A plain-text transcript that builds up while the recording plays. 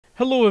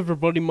Hello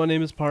everybody, my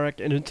name is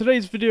Pyrac, and in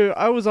today's video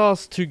I was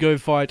asked to go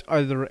fight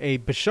either a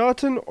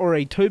Bashatan or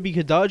a Toby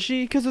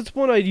Kadaji, because it's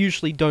one I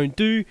usually don't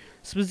do,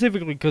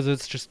 specifically because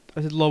it's just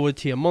a lower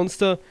tier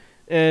monster.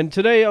 And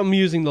today I'm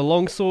using the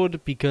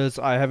longsword because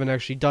I haven't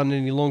actually done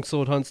any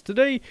longsword hunts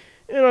today,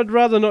 and I'd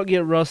rather not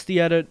get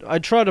rusty at it. I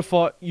try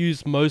to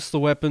use most of the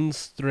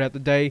weapons throughout the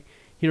day.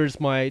 Here is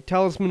my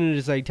talisman. It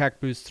is a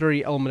attack boost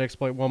 3, element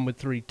exploit 1 with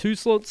 3 2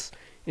 slots.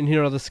 And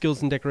here are the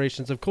skills and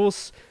decorations, of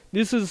course.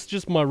 This is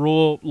just my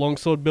raw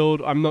longsword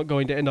build. I'm not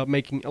going to end up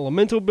making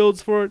elemental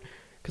builds for it,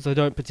 because I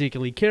don't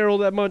particularly care all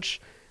that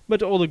much.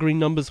 But all the green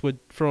numbers were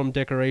from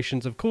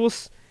decorations, of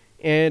course.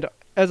 And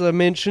as I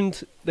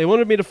mentioned, they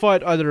wanted me to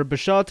fight either a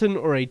Bashatan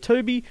or a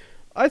Toby.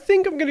 I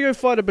think I'm going to go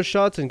fight a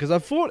Bashatan, because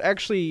I've fought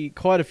actually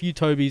quite a few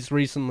Tobys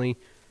recently.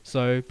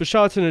 So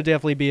Bashatan would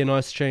definitely be a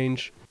nice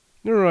change.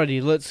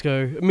 Alrighty, let's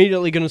go.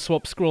 Immediately going to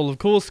swap scroll, of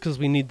course, because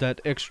we need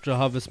that extra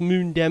Harvest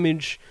Moon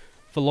damage.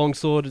 For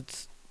longsword,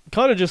 it's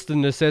kind of just a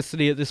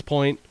necessity at this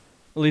point.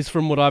 At least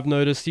from what I've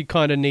noticed, you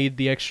kind of need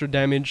the extra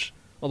damage.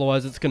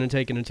 Otherwise, it's going to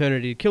take an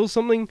eternity to kill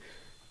something,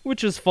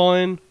 which is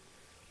fine.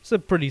 It's a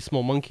pretty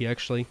small monkey,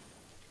 actually.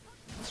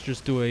 Let's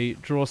just do a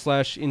draw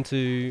slash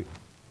into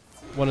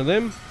one of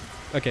them.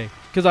 Okay,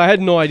 because I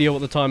had no idea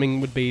what the timing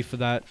would be for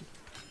that.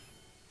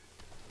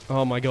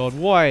 Oh my god,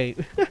 why?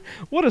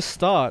 What a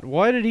start.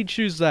 Why did he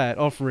choose that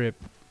off rip?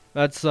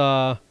 That's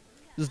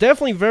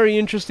definitely a very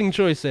interesting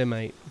choice there,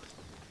 mate.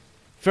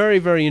 Very,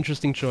 very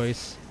interesting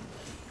choice.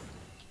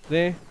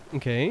 There.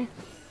 Okay.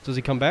 Does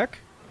he come back?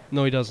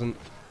 No, he doesn't.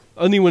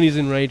 Only when he's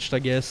enraged, I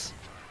guess.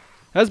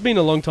 Has been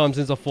a long time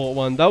since I fought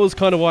one. That was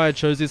kind of why I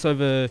chose this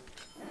over,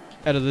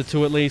 out of the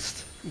two at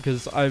least,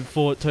 because I've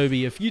fought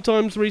Toby a few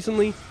times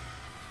recently.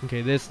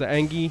 Okay, there's the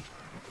Angie.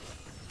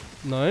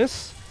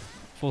 Nice.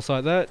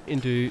 Foresight that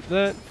into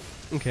that.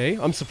 Okay,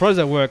 I'm surprised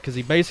that worked because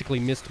he basically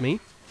missed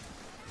me.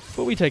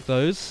 But we take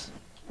those.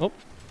 Oh,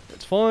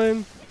 that's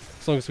fine.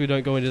 As long as we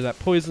don't go into that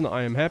poison,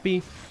 I am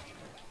happy.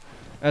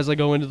 As I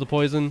go into the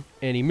poison,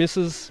 and he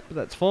misses, but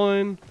that's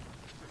fine.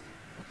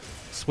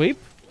 Sweep.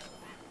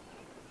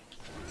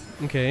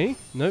 Okay,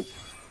 nope.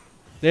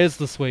 There's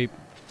the sweep.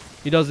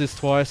 He does this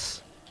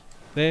twice.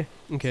 There,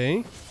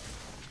 okay.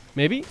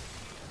 Maybe.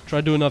 Try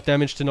to do enough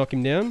damage to knock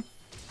him down.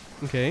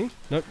 Okay,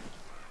 nope.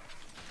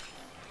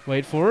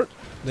 Wait for it.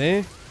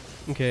 There.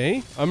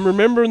 Okay. I'm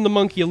remembering the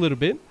monkey a little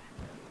bit.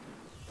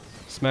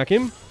 Smack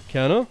him.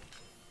 Counter.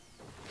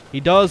 He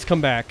does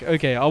come back.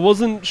 Okay, I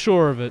wasn't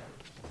sure of it.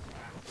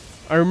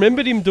 I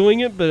remembered him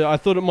doing it, but I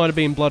thought it might have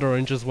been blood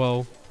orange as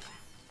well.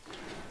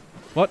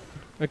 What?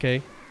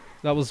 Okay.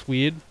 That was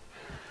weird.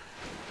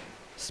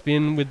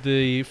 Spin with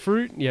the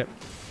fruit. Yep.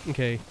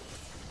 Okay.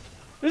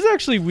 It's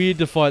actually weird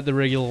to fight the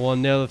regular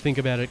one now that I think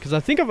about it, because I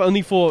think I've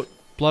only fought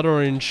blood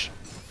orange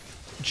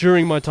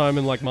during my time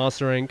in like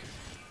master rank.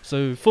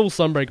 So full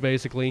Sunbreak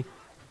basically.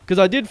 Because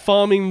I did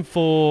farm him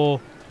for...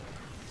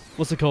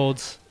 what's it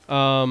called?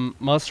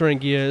 Master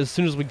rank gear as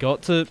soon as we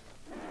got to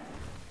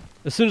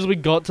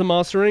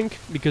master rank,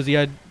 because he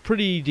had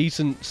pretty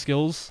decent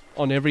skills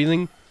on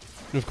everything,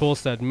 and of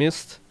course that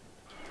missed,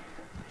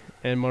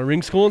 and my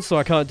ring's gone, so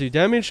I can't do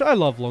damage. I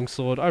love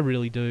longsword, I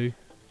really do,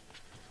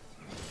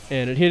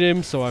 and it hit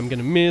him, so I'm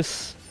gonna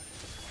miss.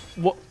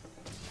 What?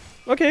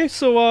 Okay,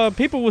 so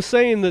people were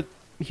saying that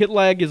hit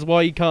lag is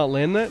why you can't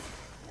land that.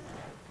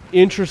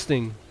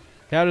 Interesting.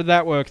 How did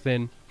that work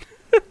then?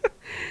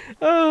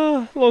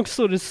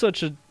 Longsword is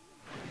such a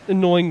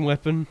annoying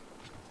weapon.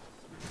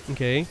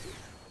 Okay.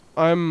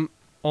 I'm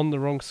on the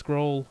wrong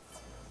scroll.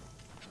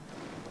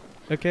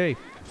 Okay.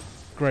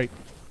 Great.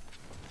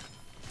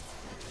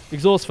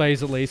 Exhaust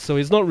phase at least, so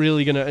he's not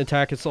really going to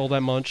attack us all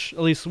that much.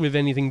 At least with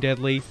anything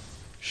deadly.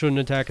 Shouldn't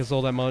attack us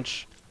all that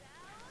much.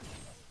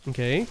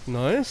 Okay,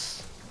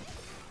 nice.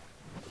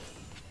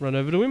 Run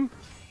over to him.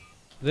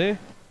 There.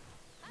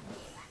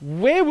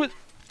 Where was...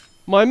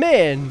 my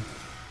man!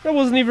 That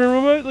wasn't even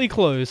remotely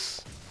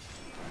close.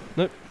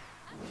 Nope.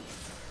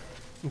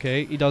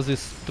 Okay, he does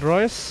this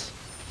thrice.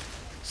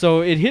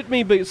 So it hit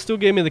me, but it still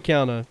gave me the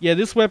counter. Yeah,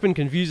 this weapon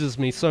confuses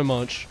me so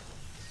much.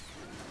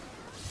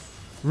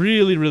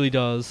 Really, really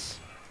does.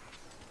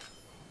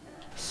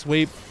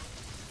 Sweep.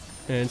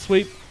 And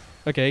sweep.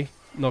 Okay,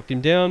 knocked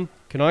him down.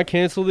 Can I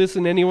cancel this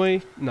in any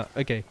way? No,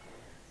 okay.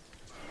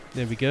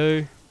 There we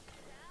go.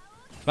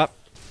 Bap.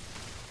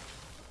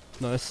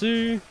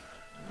 Nice.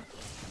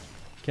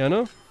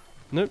 Counter.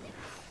 Nope.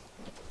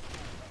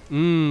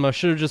 I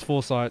should have just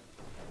foresight.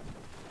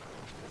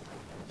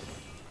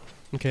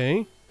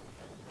 Okay.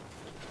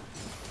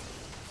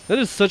 That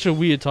is such a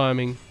weird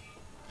timing.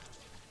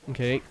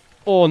 Okay.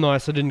 Oh,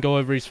 nice. I didn't go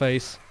over his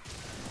face.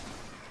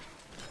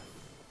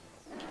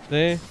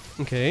 There.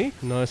 Okay.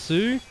 Nice.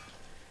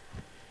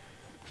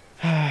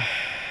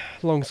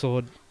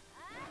 Longsword.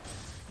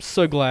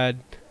 So glad.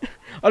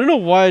 I don't know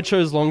why I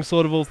chose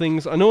longsword of all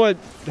things. I know I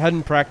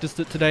hadn't practiced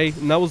it today,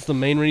 and that was the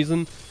main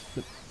reason.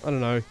 But I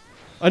don't know.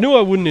 I knew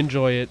I wouldn't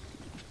enjoy it.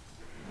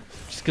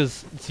 Just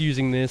because it's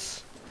using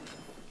this.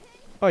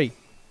 Oi.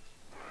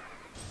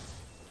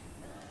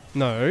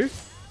 No.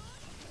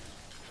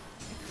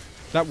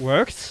 That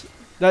worked?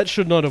 That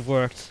should not have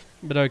worked,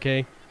 but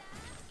okay.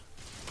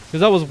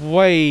 Because that was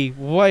way,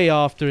 way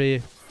after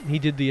he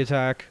did the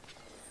attack.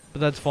 But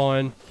that's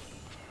fine.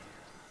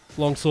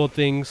 Longsword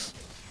things.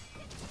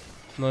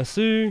 Nice.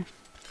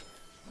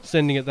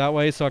 Sending it that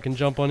way so I can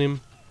jump on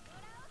him.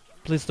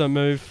 Please don't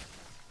move.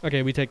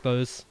 Okay, we take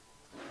those.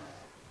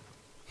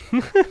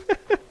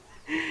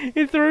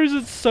 It throws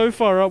it so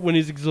far up when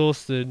he's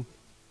exhausted.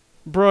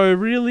 Bro,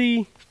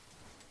 really?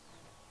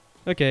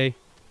 Okay.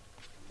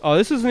 Oh,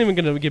 this isn't even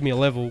gonna give me a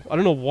level. I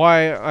don't know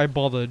why I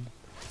bothered.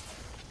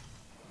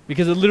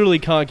 Because it literally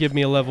can't give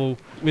me a level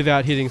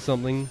without hitting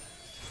something.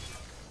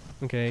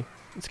 Okay,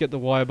 let's get the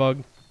wire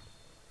bug.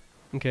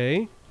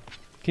 Okay.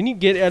 Can you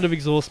get out of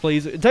exhaust,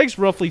 please? It takes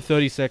roughly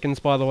 30 seconds,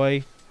 by the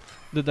way,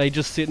 that they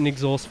just sit in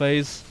exhaust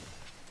phase.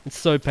 It's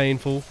so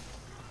painful.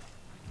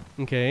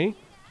 Okay.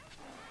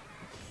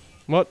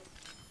 What?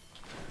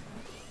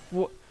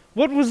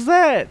 What was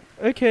that?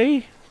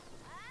 Okay.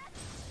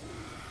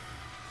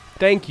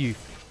 Thank you.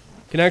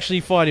 Can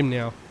actually fight him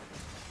now.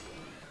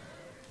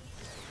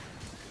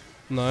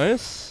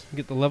 Nice.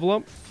 Get the level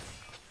up.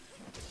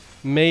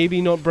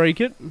 Maybe not break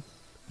it.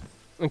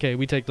 Okay,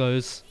 we take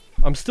those.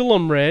 I'm still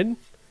on red.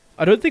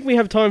 I don't think we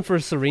have time for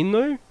a serene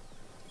though.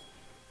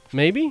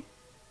 Maybe?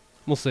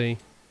 We'll see.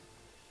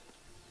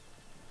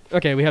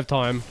 Okay, we have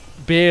time.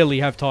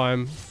 Barely have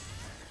time.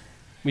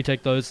 We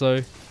take those though.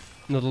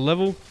 Another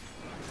level.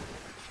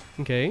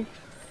 Okay.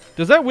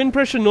 Does that wind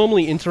pressure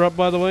normally interrupt,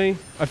 by the way?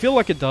 I feel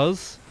like it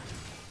does.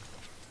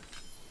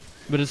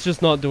 But it's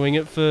just not doing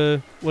it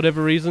for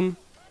whatever reason.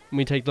 And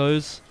we take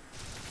those.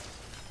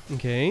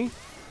 Okay.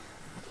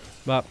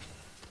 But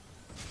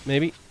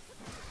maybe.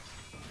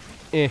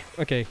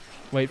 Okay.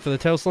 Wait for the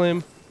tail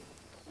slam.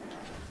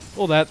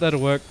 All that'll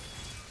work.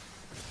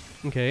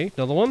 Okay,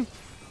 another one.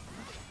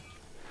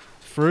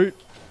 Fruit.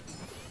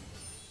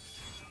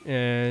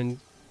 And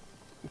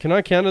can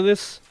I counter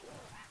this?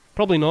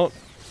 Probably not.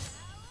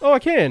 Oh, I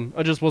can.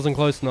 I just wasn't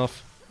close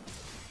enough.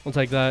 I'll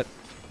take that.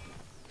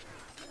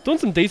 Doing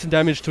some decent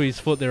damage to his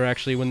foot there,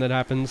 actually, when that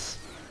happens.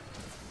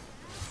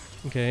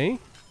 Okay.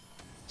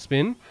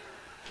 Spin.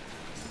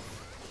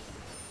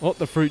 Oh,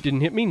 the fruit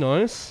didn't hit me.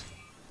 Nice.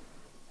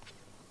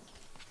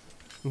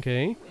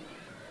 Okay.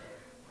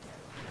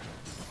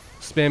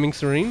 Spamming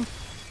serene.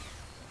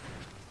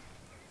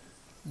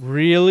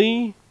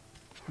 Really?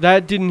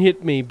 That didn't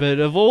hit me, but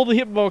of all the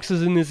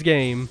hitboxes in this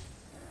game...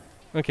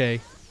 Okay.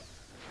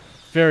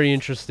 Very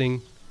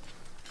interesting.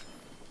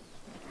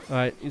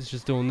 Alright, he's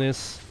just doing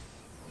this.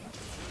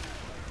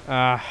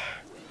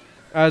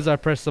 As I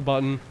press the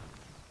button.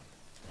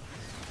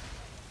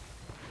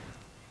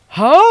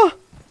 Huh?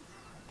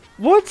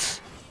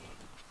 What?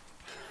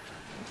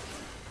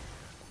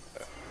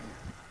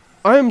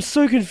 I am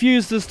so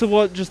confused as to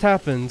what just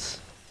happened.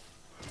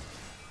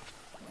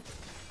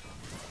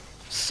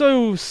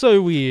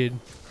 So weird.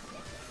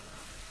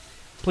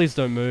 Please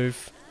don't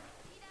move.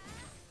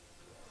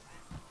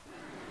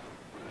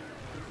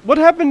 What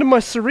happened to my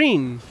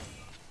serene?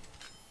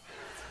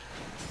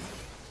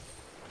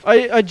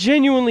 I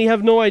genuinely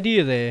have no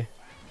idea there.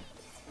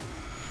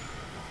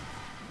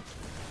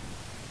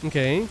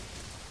 Okay.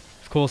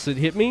 Of course it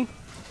hit me.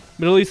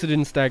 But at least it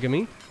didn't stagger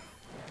me.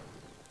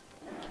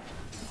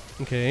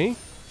 Okay.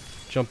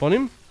 Jump on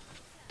him.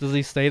 Does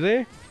he stay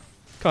there?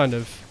 Kind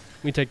of.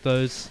 We take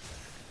those.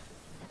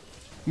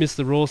 Missed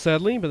the roar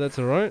sadly, but that's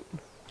alright.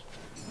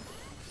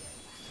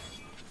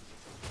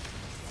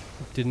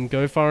 Didn't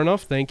go far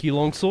enough. Thank you,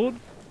 longsword.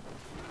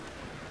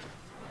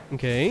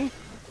 Okay.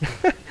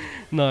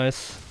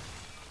 Nice.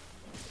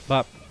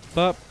 Bop,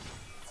 bop.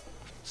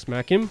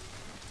 Smack him.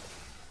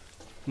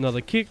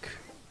 Another kick.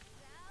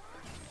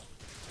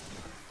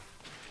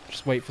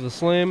 Just wait for the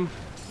slam.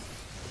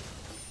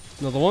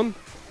 Another one.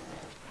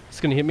 It's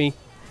gonna hit me.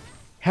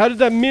 How did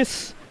that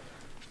miss?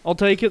 I'll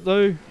take it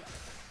though.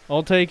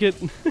 I'll take it.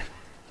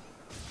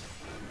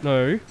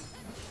 No.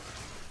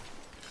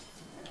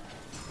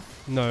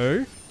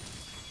 No.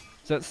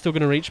 Is that still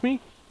gonna reach me?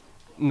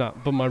 Nah,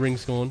 but my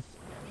ring's gone.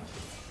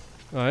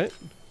 Alright.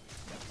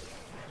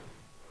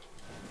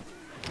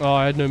 Oh,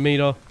 I had no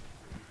meter.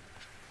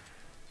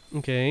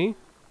 Okay.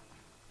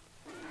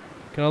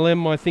 Can I land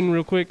my thing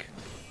real quick?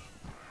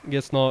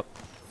 Guess not.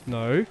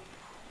 No.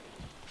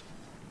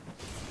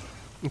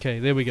 Okay,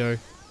 there we go.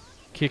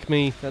 Kick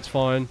me, that's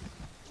fine.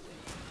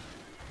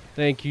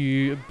 Thank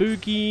you,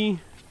 Buki.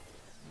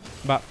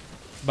 Bop,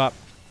 bop,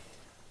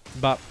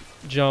 bop,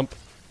 jump.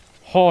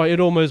 Oh, it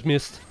almost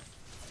missed.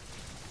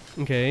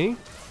 Okay.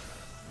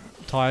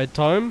 Tired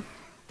time.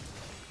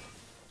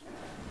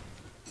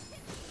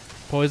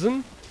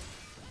 Poison?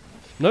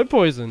 No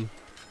poison.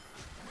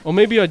 Or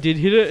maybe I did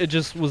hit it, it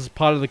just was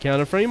part of the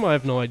counter frame, I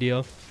have no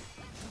idea.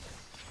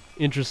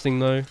 Interesting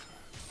though.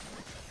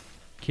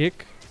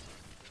 Kick.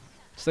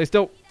 Stay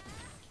still.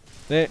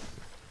 There.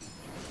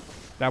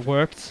 That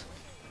worked.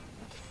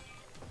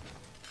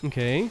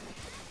 Okay.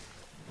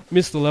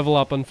 Missed the level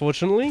up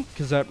unfortunately,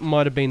 because that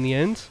might have been the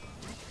end.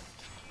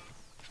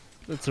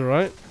 That's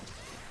alright.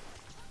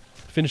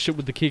 Finish it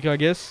with the kick, I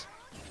guess.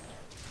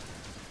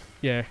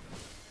 Yeah.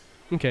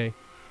 Okay.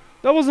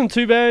 That wasn't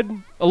too bad.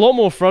 A lot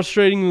more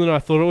frustrating than I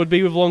thought it would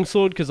be with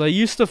longsword, because I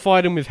used to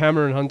fight him with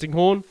hammer and hunting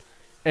horn,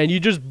 and you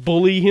just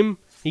bully him.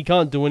 He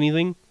can't do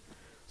anything.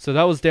 So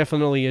that was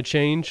definitely a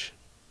change.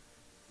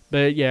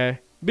 But yeah,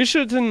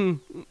 Bisharton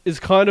is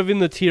kind of in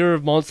the tier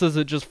of monsters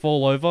that just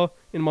fall over,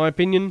 in my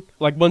opinion.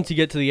 Like, once you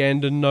get to the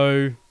end and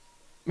know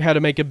how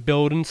to make a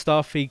build and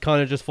stuff, he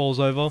kind of just falls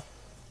over.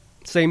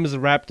 Same as the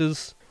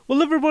raptors.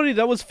 Well, everybody,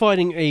 that was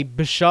fighting a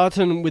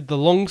Bisharton with the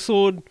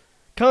longsword.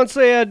 Can't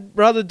say I'd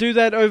rather do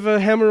that over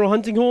hammer or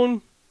hunting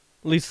horn.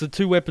 At least the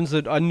two weapons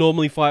that I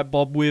normally fight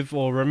Bob with,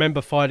 or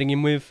remember fighting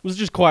him with. It was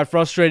just quite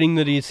frustrating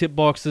that his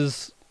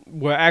hitboxes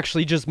were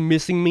actually just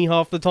missing me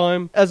half the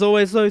time. As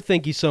always though,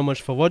 thank you so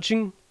much for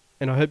watching,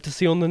 and I hope to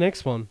see you on the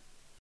next one.